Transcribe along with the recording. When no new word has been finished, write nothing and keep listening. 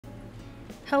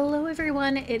Hello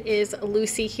everyone, it is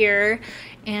Lucy here,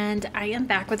 and I am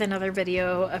back with another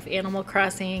video of Animal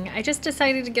Crossing. I just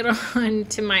decided to get on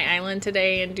to my island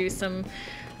today and do some,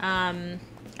 I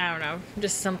don't know,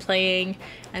 just some playing,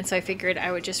 and so I figured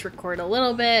I would just record a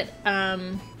little bit.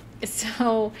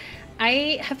 So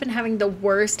I have been having the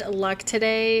worst luck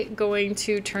today going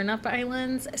to turnip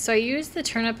islands, so I use the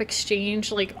turnip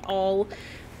exchange like all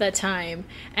the time,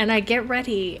 and I get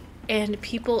ready and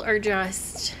people are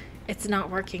just... It's not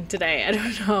working today. I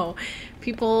don't know.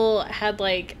 People had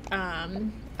like, I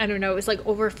don't know, it was like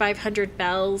over 500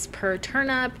 bells per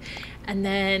turnip. And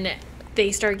then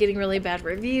they started getting really bad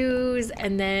reviews.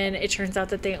 And then it turns out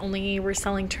that they only were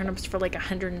selling turnips for like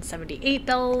 178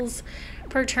 bells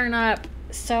per turnip.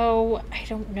 So I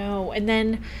don't know. And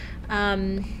then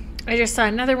I just saw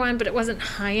another one, but it wasn't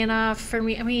high enough for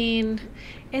me. I mean,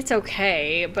 it's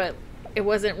okay, but it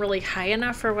wasn't really high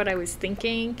enough for what I was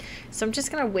thinking. So I'm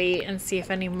just gonna wait and see if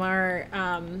any more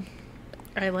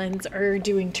islands are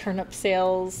doing turnip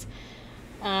sales.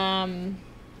 So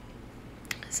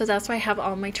that's why I have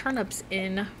all my turnips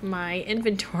in my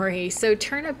inventory. So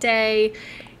turnip day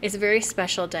is a very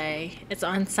special day. It's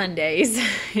on Sundays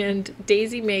and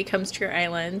Daisy May comes to your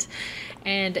island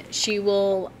and she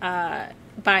will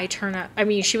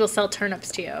she will sell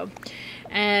turnips to you.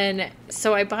 And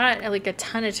so I bought like a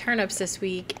ton of turnips this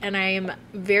week, and I am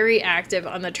very active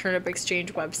on the Turnip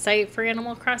Exchange website for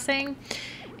Animal Crossing.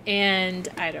 And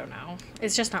I don't know,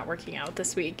 it's just not working out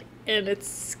this week, and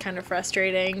it's kind of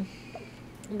frustrating.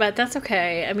 But that's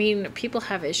okay. I mean, people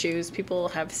have issues, people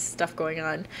have stuff going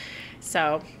on,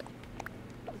 so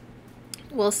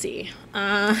we'll see.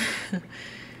 But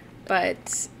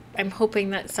I'm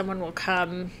hoping that someone will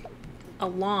come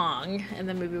along, and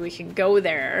then maybe we can go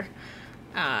there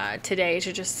today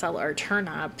to just sell our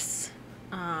turnips.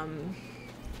 I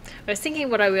was thinking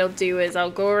what I will do is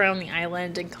I'll go around the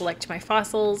island and collect my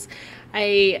fossils.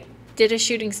 I did a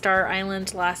shooting star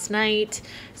island last night,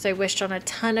 so I wished on a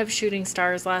ton of shooting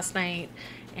stars last night,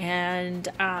 and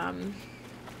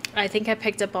I think I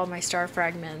picked up all my star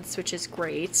fragments, which is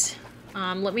great.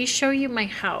 Let me show you my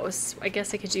house. I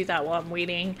guess I could do that while I'm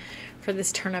waiting for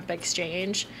this turnip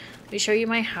exchange. Let me show you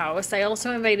my house. I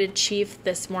also invited Chief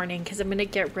this morning because I'm going to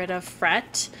get rid of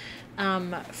Fret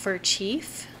for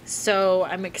Chief. So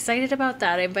I'm excited about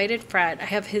that. I invited Fret. I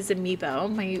have his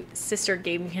amiibo. My sister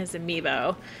gave me his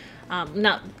amiibo.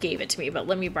 Not gave it to me, but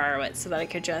let me borrow it so that I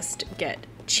could just get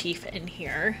Chief in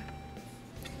here.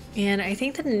 And I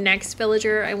think the next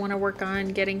villager I want to work on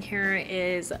getting here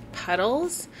is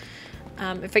Puddles.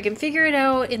 If I can figure it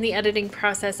out in the editing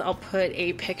process, I'll put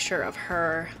a picture of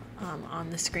her on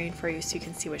the screen for you so you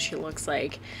can see what she looks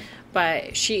like.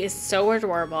 But she is so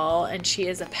adorable, and she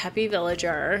is a peppy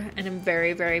villager, and I'm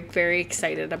very, very, very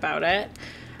excited about it.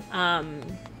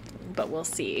 But we'll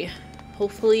see.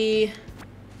 Hopefully,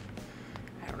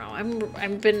 I don't know.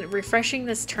 I've been refreshing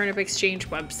this Turnip Exchange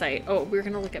website. Oh, we're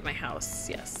gonna look at my house.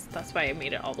 Yes, that's why I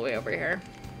made it all the way over here.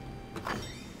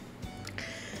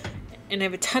 And I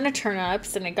have a ton of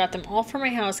turnips, and I got them all for my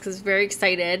house because I was very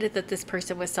excited that this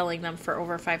person was selling them for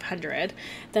over 500.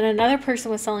 Then another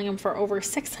person was selling them for over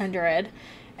 600,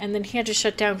 and then he had to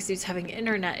shut down because he was having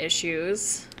internet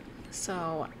issues.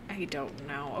 So I don't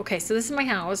know. Okay, so this is my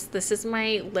house. This is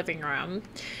my living room.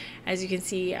 As you can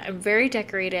see, I'm very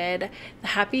decorated. The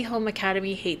Happy Home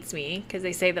Academy hates me because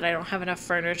they say that I don't have enough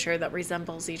furniture that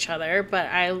resembles each other, but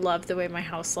I love the way my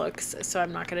house looks, so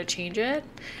I'm not going to change it.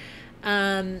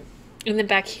 And then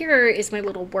back here is my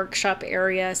little workshop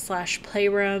area /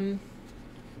 playroom.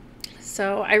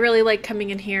 So I really like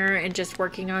coming in here and just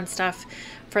working on stuff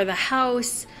for the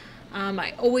house.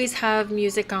 I always have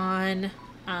music on,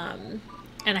 and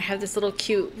I have this little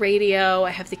cute radio. I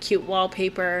have the cute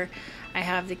wallpaper. I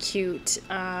have the cute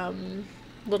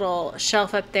little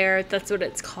shelf up there. That's what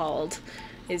it's called,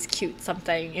 is cute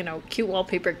something, you know, cute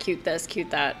wallpaper, cute this, cute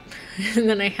that. And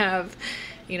then I have,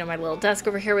 you know, my little desk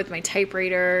over here with my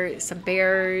typewriter, some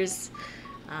bears,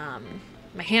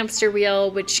 my hamster wheel,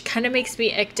 which kind of makes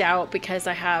me icked out because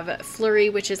I have Flurry,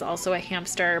 which is also a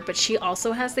hamster, but she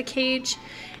also has the cage,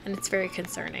 and it's very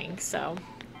concerning. So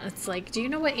it's like, do you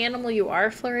know what animal you are,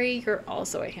 Flurry? You're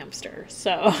also a hamster.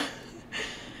 So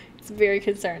it's very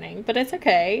concerning, but it's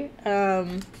okay.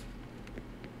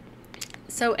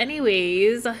 So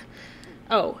anyways,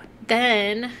 oh,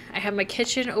 then I have my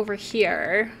kitchen over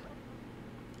here.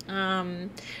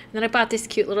 And then I bought this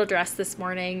cute little dress this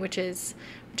morning, which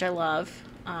I love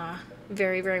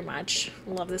very, very much.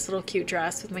 Love this little cute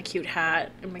dress with my cute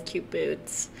hat and my cute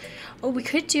boots. Oh, we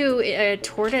could do a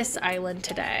tortoise island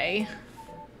today.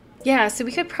 Yeah, so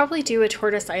we could probably do a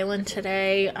Tortoise Island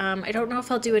today. I don't know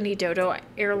if I'll do any Dodo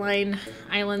Airline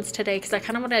Islands today because I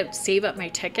kind of want to save up my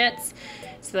tickets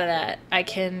so that I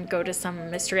can go to some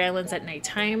mystery islands at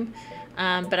nighttime.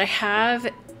 But I have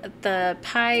the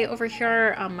pie over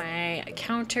here on my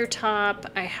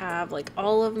countertop. I have like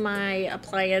all of my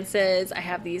appliances. I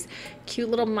have these cute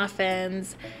little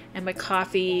muffins and my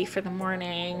coffee for the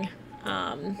morning.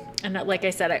 And like I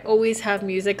said, I always have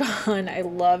music on. I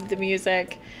love the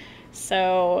music.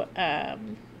 So, yeah,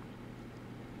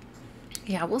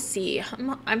 we'll see.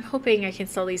 I'm hoping I can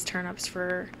sell these turnips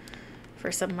for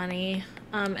some money.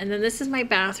 And then this is my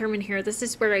bathroom in here. This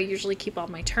is where I usually keep all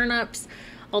my turnips.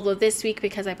 Although this week,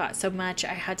 because I bought so much,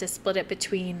 I had to split it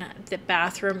between the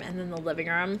bathroom and then the living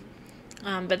room.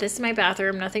 But this is my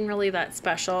bathroom. Nothing really that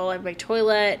special. I have my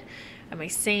toilet, I have my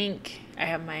sink, I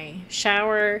have my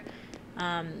shower.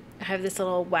 I have this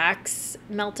little wax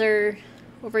melter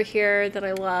over here that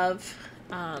I love.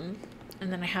 And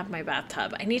then I have my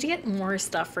bathtub. I need to get more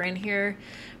stuff for in here,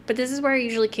 but this is where I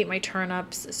usually keep my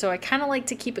turnips. So I kind of like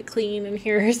to keep it clean in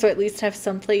here so at least have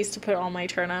some place to put all my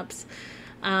turnips.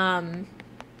 And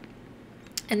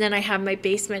then I have my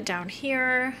basement down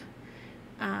here.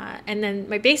 And then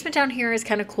my basement down here is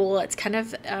kind of cool. It's kind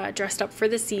of dressed up for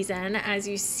the season. As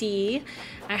you see,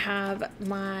 I have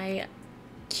my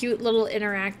cute little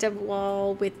interactive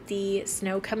wall with the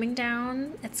snow coming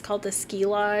down. It's called the ski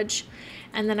lodge.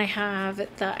 And then I have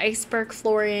the iceberg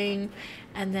flooring.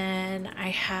 And then I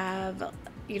have,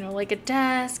 you know, like a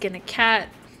desk and a cat.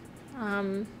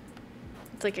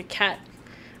 It's like a cat.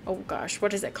 Oh gosh,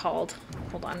 what is it called?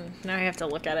 Hold on. Now I have to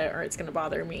look at it or it's going to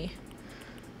bother me.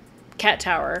 Cat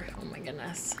tower. Oh my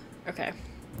goodness. Okay.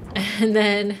 And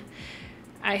then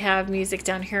I have music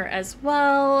down here as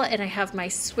well. And I have my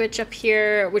Switch up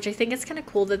here, which I think is kind of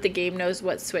cool that the game knows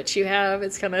what Switch you have.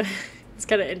 It's kind of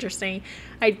interesting.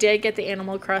 I did get the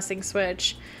Animal Crossing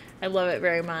Switch. I love it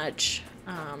very much.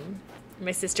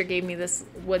 My sister gave me this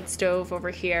wood stove over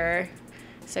here.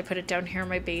 So I put it down here in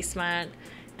my basement.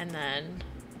 And then,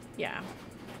 yeah.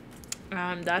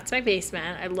 That's my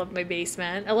basement. I love my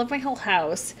basement. I love my whole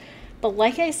house. But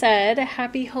like I said,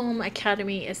 Happy Home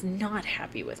Academy is not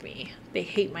happy with me. They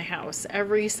hate my house.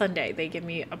 Every Sunday they give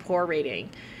me a poor rating.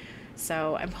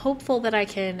 So I'm hopeful that I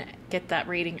can get that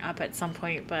rating up at some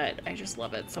point, but I just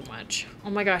love it so much. Oh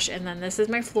my gosh, and then this is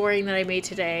my flooring that I made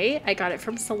today. I got it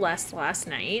from Celeste last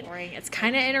night. It's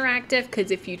kind of interactive because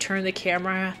if you turn the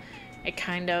camera, it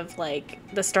kind of like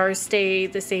the stars stay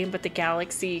the same, but the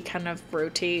galaxy kind of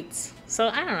rotates. So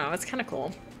I don't know, it's kind of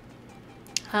cool.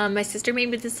 My sister made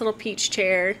me this little peach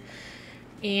chair,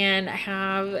 and I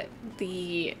have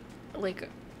I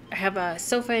have a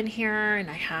sofa in here, and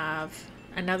I have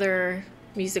another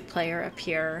music player up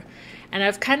here, and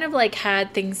I've kind of like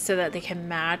had things so that they can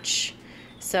match.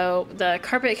 So the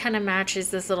carpet kind of matches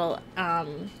this little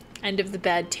end of the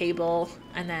bed table,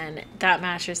 and then that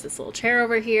matches this little chair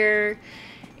over here,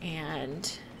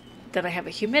 and then I have a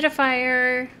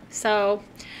humidifier. So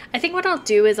I think what I'll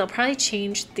do is I'll probably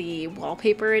change the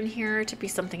wallpaper in here to be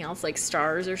something else like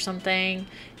stars or something,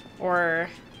 or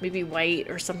maybe white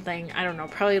or something. I don't know,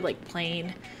 probably like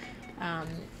plain,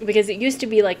 because it used to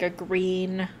be like a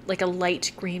green, like a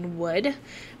light green wood,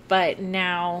 but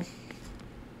now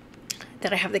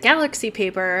that I have the galaxy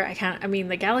paper,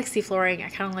 the galaxy flooring, I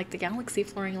kind of like the galaxy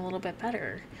flooring a little bit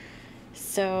better.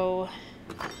 So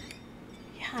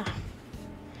yeah,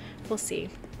 we'll see.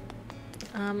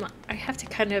 I have to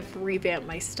kind of revamp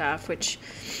my stuff, which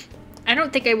I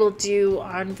don't think I will do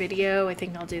on video. I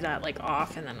think I'll do that like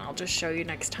off, and then I'll just show you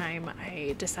next time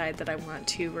I decide that I want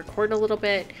to record a little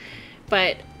bit.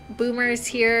 But Boomer's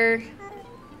here.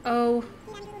 Oh,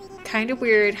 kind of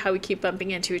weird how we keep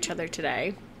bumping into each other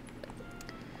today.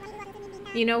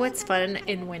 You know what's fun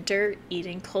in winter?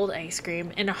 Eating cold ice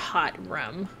cream in a hot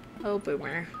room. Oh,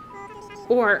 Boomer.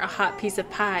 Or a hot piece of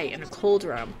pie in a cold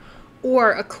room.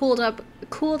 Or a cooled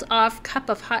off cup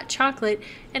of hot chocolate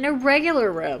in a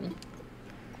regular room.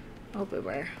 Oh,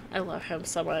 Boomer. I love him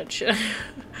so much.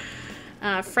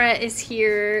 Fret is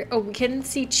here. Oh, we can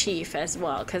see Chief as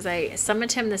well, because I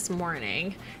summoned him this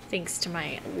morning, thanks to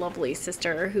my lovely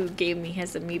sister who gave me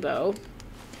his amiibo.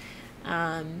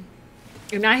 And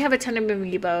I have a ton of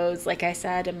amiibos. Like I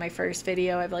said in my first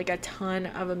video, I have like a ton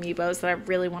of amiibos that I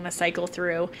really want to cycle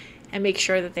through and make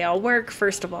sure that they all work,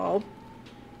 first of all.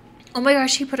 Oh my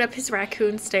gosh, he put up his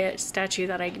raccoon statue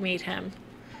that I made him.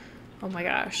 Oh my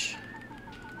gosh.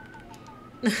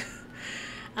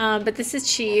 But this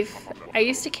is Chief. I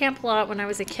used to camp a lot when I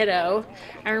was a kiddo.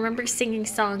 I remember singing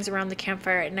songs around the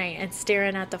campfire at night and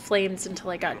staring at the flames until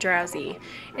I got drowsy.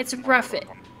 It's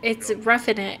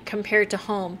roughing it compared to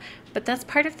home, but that's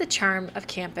part of the charm of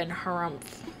camping.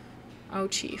 Harumph. Oh,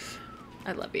 Chief.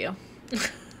 I love you.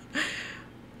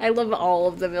 I love all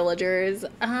of the villagers,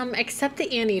 except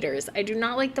the anteaters. I do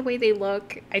not like the way they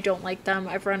look. I don't like them.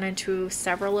 I've run into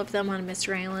several of them on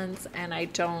Mystery Islands, and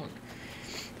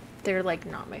they're like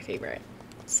not my favorite.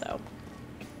 So,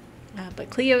 but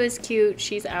Cleo is cute.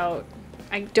 She's out.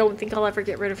 I don't think I'll ever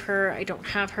get rid of her. I don't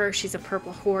have her. She's a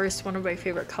purple horse. One of my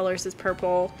favorite colors is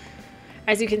purple.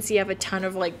 As you can see, I have a ton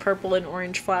of like purple and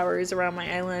orange flowers around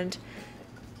my island.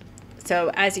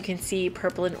 So as you can see,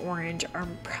 purple and orange are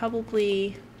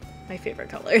probably my favorite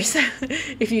colors,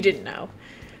 if you didn't know.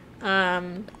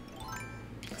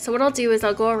 So what I'll do is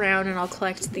I'll go around and I'll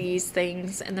collect these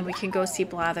things, and then we can go see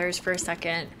Blathers for a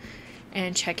second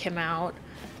and check him out.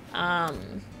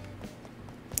 And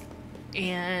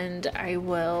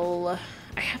I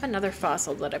have another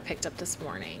fossil that I picked up this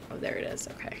morning. Oh, there it is.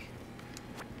 Okay.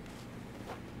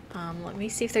 Let me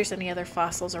see if there's any other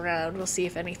fossils around. We'll see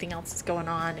if anything else is going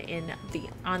on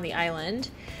on the island.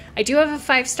 I do have a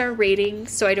 5-star rating,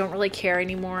 so I don't really care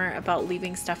anymore about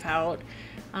leaving stuff out.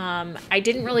 I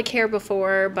didn't really care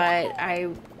before, but I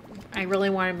really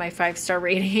wanted my 5-star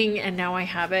rating, and now I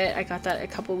have it. I got that a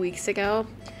couple weeks ago,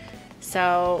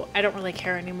 so I don't really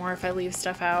care anymore if I leave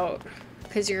stuff out,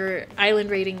 because your island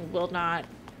rating will not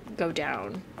go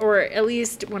down. Or at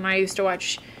least when I used to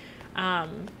watch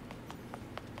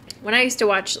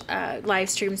live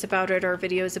streams about it or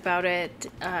videos about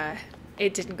it,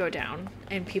 it didn't go down,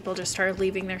 and people just started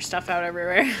leaving their stuff out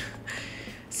everywhere.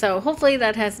 So hopefully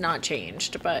that has not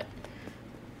changed, but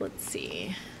let's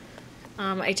see.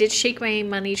 I did shake my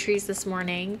money trees this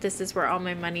morning. This is where all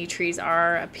my money trees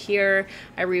are, up here.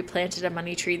 I replanted a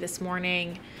money tree this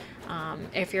morning.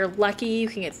 If you're lucky, you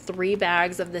can get 3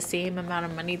 bags of the same amount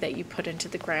of money that you put into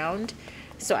the ground.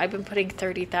 So I've been putting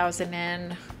 30,000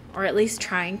 in, or at least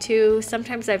trying to.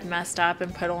 Sometimes I've messed up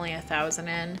and put only 1,000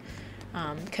 in,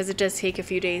 because it does take a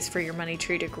few days for your money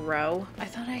tree to grow. I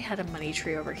thought I had a money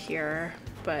tree over here,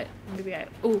 but maybe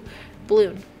ooh,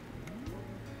 balloon.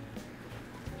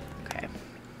 Okay.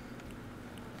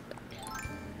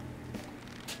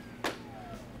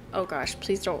 Oh gosh,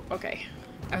 please don't. Okay.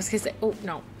 I was gonna say, oh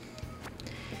no.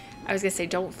 I was gonna say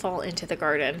don't fall into the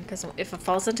garden, because if it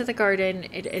falls into the garden,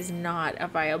 it is not a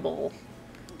viable.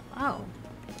 Oh.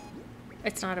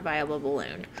 It's not a viable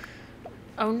balloon.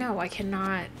 Oh no, I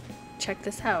cannot check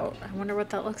this out. I wonder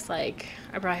what that looks like.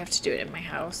 I probably have to do it in my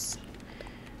house.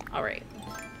 Alright.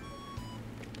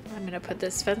 I'm gonna put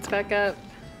this fence back up.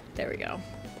 There we go.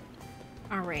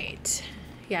 Alright.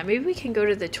 Yeah, maybe we can go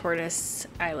to the Tortoise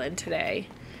Island today.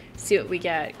 See what we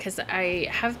get. Because I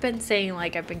have been saying,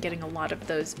 like, I've been getting a lot of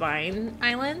those vine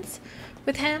islands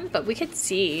with him. But we could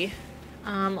see.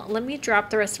 Let me drop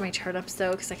the rest of my turnips,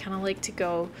 though. Because I kind of like to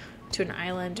go to an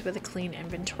island with a clean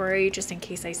inventory, just in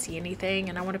case I see anything.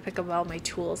 And I want to pick up all my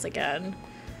tools again.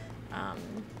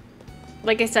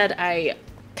 Like I said, I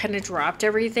kind of dropped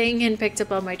everything and picked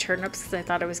up all my turnips because I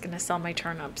thought I was going to sell my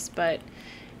turnips, but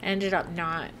ended up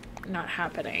not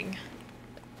happening.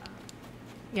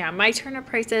 Yeah, my turnip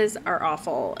prices are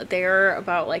awful. They're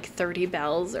about like 30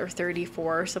 bells or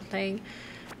 34 or something,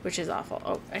 which is awful.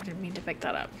 Oh, I didn't mean to pick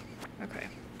that up. Okay.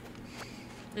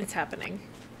 It's happening.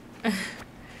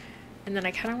 And then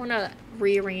I kind of want to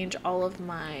rearrange all of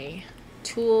my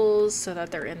tools so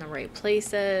that they're in the right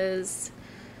places.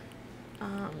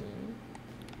 I'm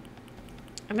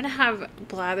going to have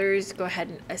Blathers go ahead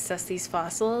and assess these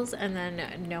fossils, and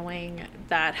then knowing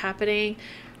that happening,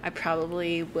 I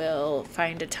probably will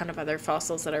find a ton of other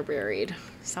fossils that are buried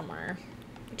somewhere,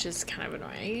 which is kind of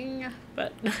annoying,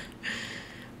 but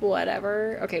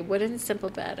whatever. Okay, wooden simple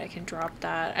bed. I can drop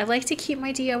that. I like to keep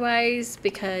my DIYs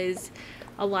because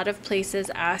a lot of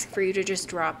places ask for you to just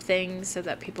drop things so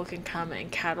that people can come and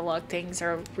catalog things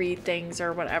or read things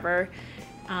or whatever,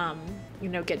 you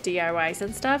know, get DIYs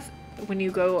and stuff when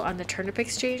you go on the turnip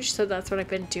exchange. So that's what I've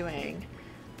been doing.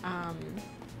 I've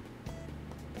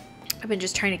been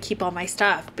just trying to keep all my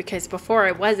stuff because before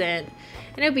I wasn't,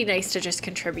 and it would be nice to just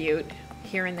contribute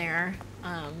here and there.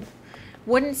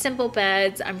 Wooden simple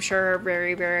beds, I'm sure, are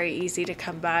very, very easy to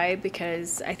come by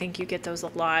because I think you get those a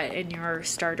lot in your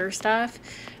starter stuff.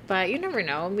 But you never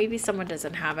know. Maybe someone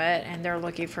doesn't have it and they're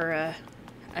looking for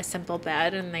a simple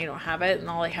bed and they don't have it, and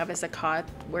all they have is a cot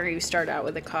where you start out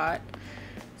with a cot.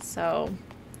 So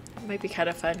it might be kind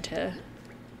of fun to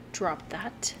drop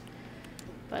that.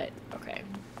 But okay.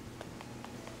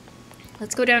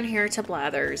 Let's go down here to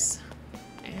Blathers.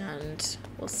 and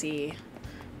we'll see.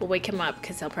 We'll wake him up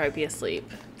because he'll probably be asleep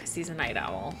because he's a night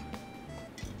owl.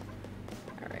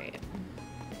 All right.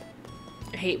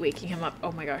 I hate waking him up.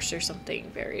 Oh my gosh, there's something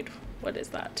buried. What is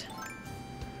that?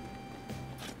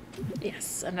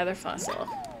 Yes, another fossil.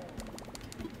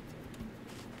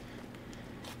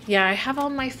 Yeah, I have all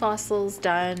my fossils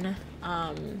done,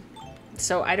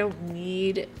 so I don't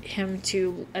need him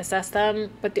to assess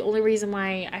them, but the only reason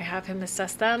why I have him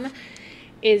assess them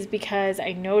is because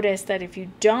I noticed that if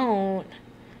you don't,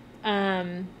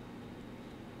 they're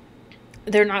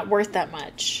not worth that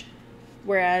much.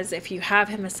 Whereas if you have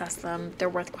him assess them, they're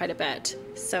worth quite a bit.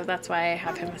 So that's why I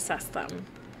have him assess them.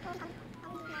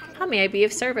 How may I be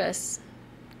of service?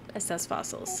 Assess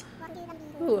fossils.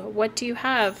 Ooh, what do you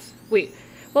have? Wait,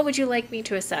 what would you like me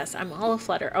to assess? I'm all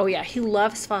aflutter. Oh yeah, he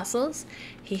loves fossils.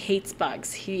 He hates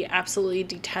bugs. He absolutely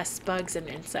detests bugs and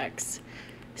insects.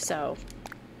 So,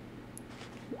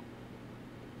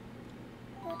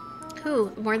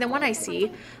 ooh, more than one I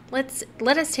see. Let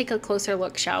us take a closer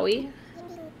look, shall we?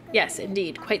 Yes,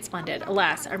 indeed, quite splendid.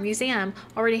 Alas, our museum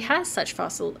already has such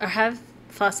fossils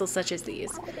such as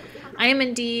these. I am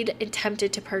indeed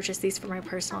tempted to purchase these for my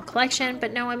personal collection,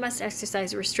 but no, I must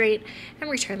exercise restraint and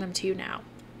return them to you now.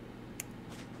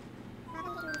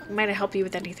 Might I help you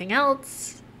with anything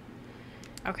else?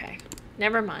 Okay,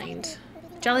 never mind.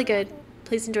 Jolly good.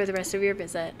 Please enjoy the rest of your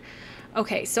visit.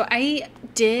 Okay, so I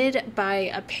did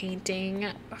buy a painting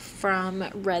from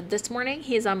Red this morning.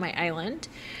 He is on my island.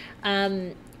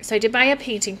 So I did buy a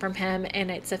painting from him, and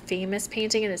it's a famous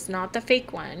painting, and it's not the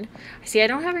fake one. See, I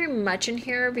don't have very much in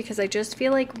here because I just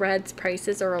feel like Red's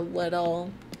prices are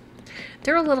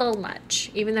they're a little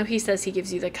much, even though he says he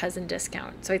gives you the cousin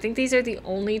discount. So I think these are the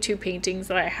only two paintings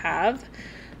that I have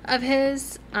of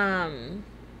his. Oh,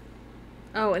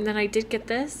 and then I did get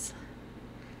this.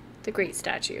 The Great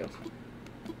Statue.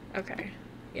 Okay.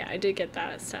 Yeah, I did get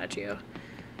that statue.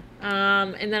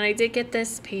 And then I did get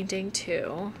this painting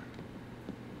too.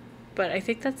 But I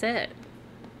think that's it.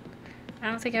 I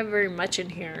don't think I have very much in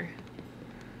here.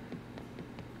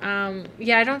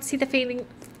 Yeah, I don't see the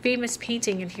famous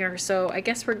painting in here, so I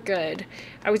guess we're good.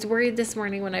 I was worried this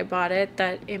morning when I bought it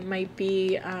that it might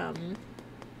be, I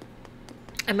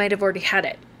might have already had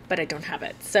it, but I don't have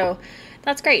it. So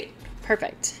that's great.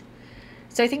 Perfect.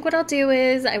 So I think what I'll do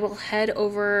is I will head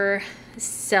over,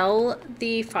 sell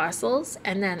the fossils,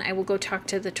 and then I will go talk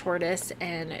to the tortoise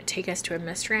and take us to a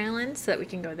mystery island so that we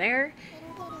can go there.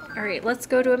 All right, let's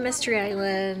go to a mystery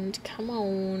island. Come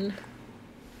on.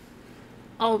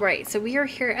 All right, so we are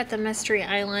here at the mystery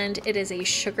island. It is a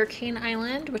sugarcane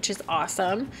island, which is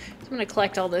awesome. So I'm going to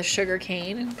collect all this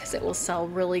sugarcane because it will sell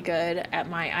really good at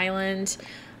my island.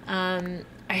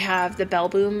 I have the bell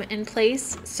boom in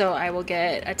place, so I will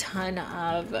get a ton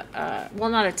of, well,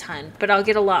 not a ton, but I'll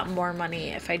get a lot more money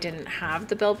if I didn't have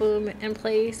the bell boom in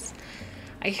place.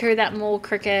 I hear that mole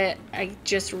cricket. I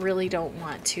just really don't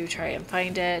want to try and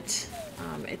find it.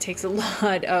 It takes a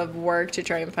lot of work to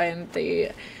try and find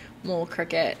the mole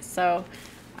cricket, so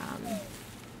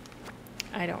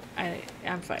I'm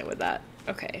fine with that.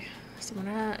 Okay, so I'm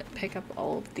gonna pick up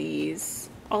all of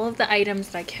the items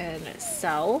that I can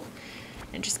sell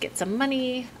and just get some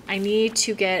money. I need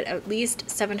to get at least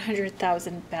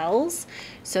 700,000 bells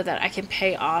so that I can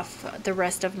pay off the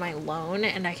rest of my loan,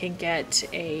 and I can get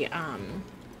a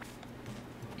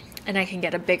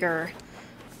bigger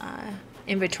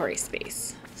inventory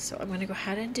space. So I'm gonna go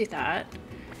ahead and do that.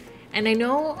 And I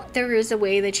know there is a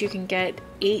way that you can get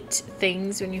 8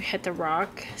 things when you hit the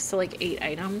rock, so like 8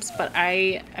 items, but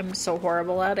I am so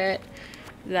horrible at it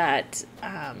that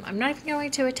I'm not even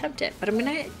going to attempt it. But I'm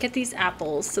gonna get these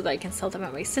apples so that I can sell them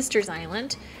at my sister's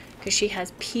island because she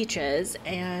has peaches,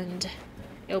 and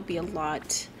it'll be a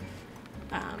lot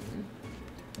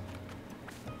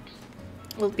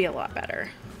better.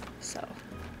 So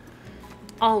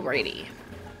alrighty.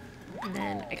 And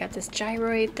then I got this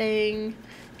gyroid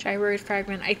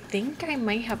fragment. I think I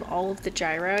might have all of the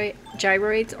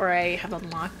gyroids, or I have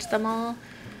unlocked them all.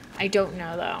 I don't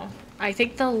know though. I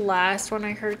think the last one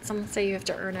I heard someone say you have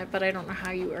to earn it, but I don't know how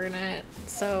you earn it.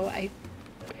 So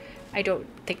I don't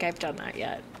think I've done that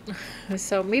yet.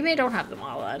 So maybe I don't have them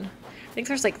all on. I think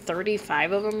there's like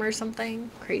 35 of them or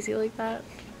something crazy like that.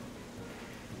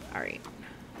 All right.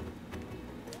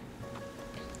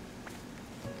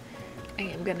 I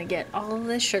am gonna get all of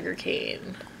this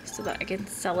sugarcane so that I can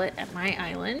sell it at my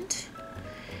island.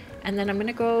 And then I'm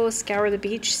gonna go scour the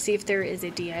beach, see if there is a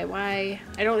DIY.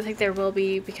 I don't think there will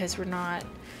be because we're not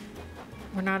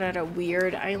at a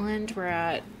weird island, we're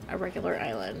at a regular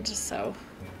island. So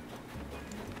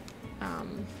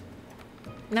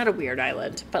not a weird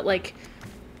island, but like,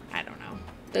 I don't know.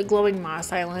 The glowing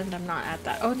moss island, I'm not at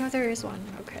that. Oh no, there is one.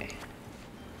 Okay.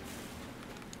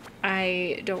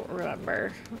 I don't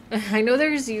remember. I know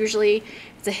there's usually,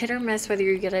 it's a hit or miss whether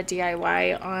you get a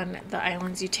DIY on the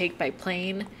islands you take by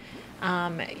plane.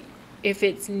 If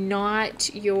it's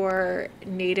not your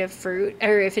native fruit,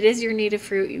 or if it is your native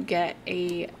fruit, you get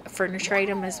a furniture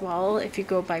item as well if you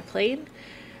go by plane.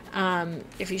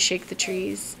 If you shake the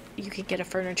trees, you can get a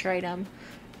furniture item.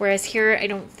 Whereas here, I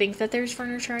don't think that there's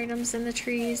furniture items in the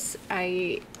trees.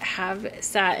 I have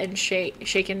sat and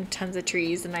shaken tons of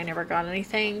trees and I never got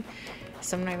anything.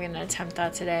 So I'm not even gonna attempt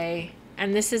that today.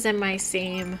 And this is in my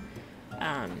same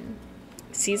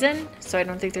season, so I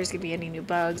don't think there's gonna be any new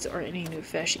bugs or any new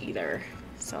fish either.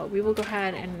 So we will go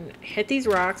ahead and hit these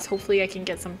rocks. Hopefully I can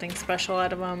get something special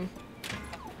out of them.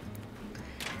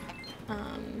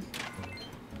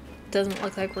 Doesn't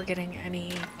look like we're getting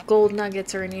any gold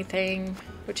nuggets or anything,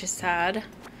 which is sad.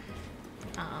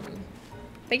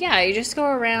 But yeah, you just go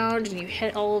around and you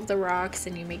hit all of the rocks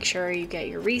and you make sure you get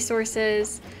your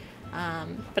resources.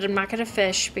 But I'm not going to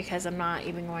fish because I'm not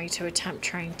even going to attempt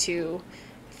trying to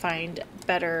find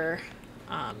better,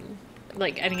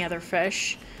 like any other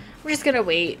fish. I'm just going to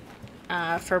wait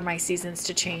for my seasons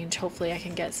to change. Hopefully I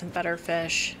can get some better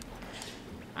fish.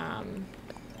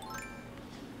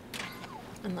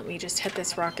 And let me just hit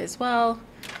this rock as well.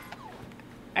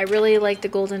 I really like the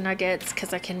golden nuggets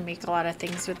because I can make a lot of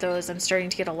things with those. I'm starting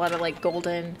to get a lot of like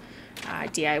golden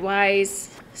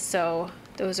DIYs. So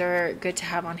those are good to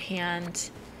have on hand.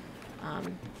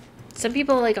 Some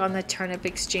people like on the turnip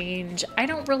exchange. I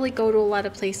don't really go to a lot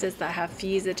of places that have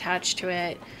fees attached to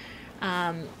it.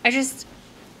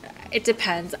 It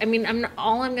depends. I mean,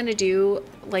 all I'm going to do,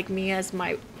 like me as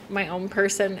my own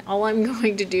person, all I'm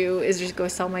going to do is just go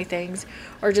sell my things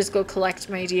or just go collect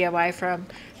my DIY from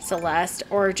Celeste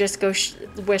or just go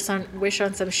wish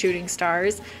on some shooting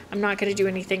stars. I'm not going to do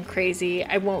anything crazy.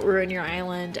 I won't ruin your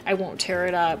island. I won't tear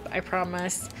it up. I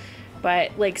promise.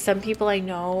 But like some people I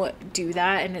know do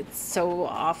that and it's so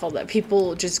awful that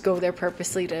people just go there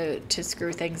purposely to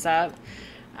screw things up.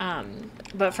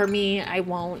 But for me, I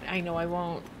won't. I know I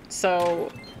won't. So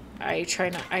I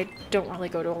don't really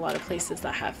go to a lot of places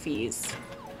that have fees.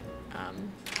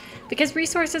 Because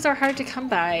resources are hard to come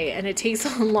by and it takes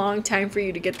a long time for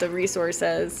you to get the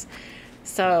resources.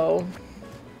 So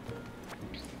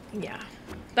yeah,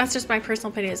 that's just my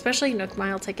personal opinion, especially Nook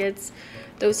Mile tickets.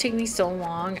 Those take me so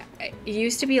long. It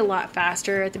used to be a lot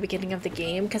faster at the beginning of the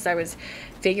game because I was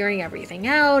figuring everything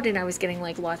out and I was getting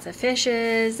like lots of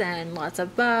fishes and lots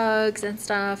of bugs and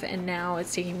stuff. And now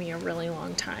it's taking me a really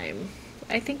long time.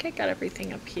 I think I got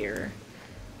everything up here.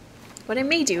 What I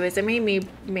may do is I may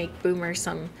make Boomer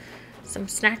some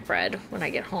snack bread when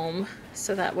I get home.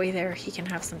 So that way there he can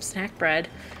have some snack bread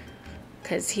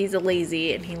because he's a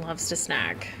lazy and he loves to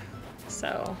snack.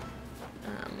 So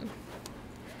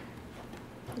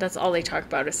that's all they talk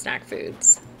about is snack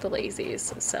foods, the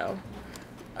lazies. So,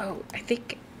 oh, I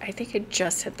think I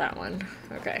just hit that one.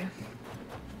 Okay.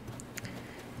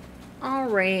 All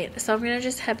right, so I'm gonna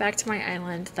just head back to my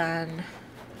island then,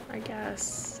 I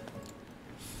guess.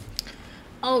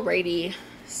 Alrighty,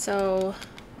 so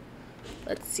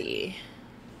let's see.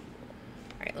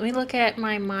 All right, let me look at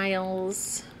my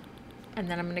miles, and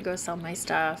then I'm gonna go sell my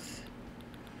stuff.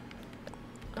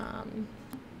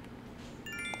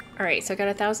 All right, so I got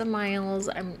 1,000 miles.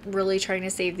 I'm really trying to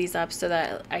save these up so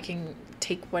that I can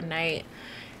take one night,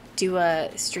 do a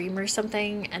stream or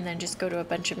something, and then just go to a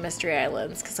bunch of mystery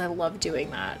islands because I love doing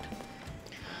that.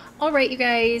 All right, you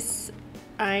guys,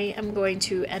 I am going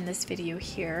to end this video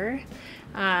here.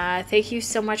 Thank you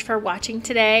so much for watching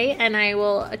today, and I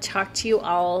will talk to you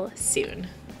all soon.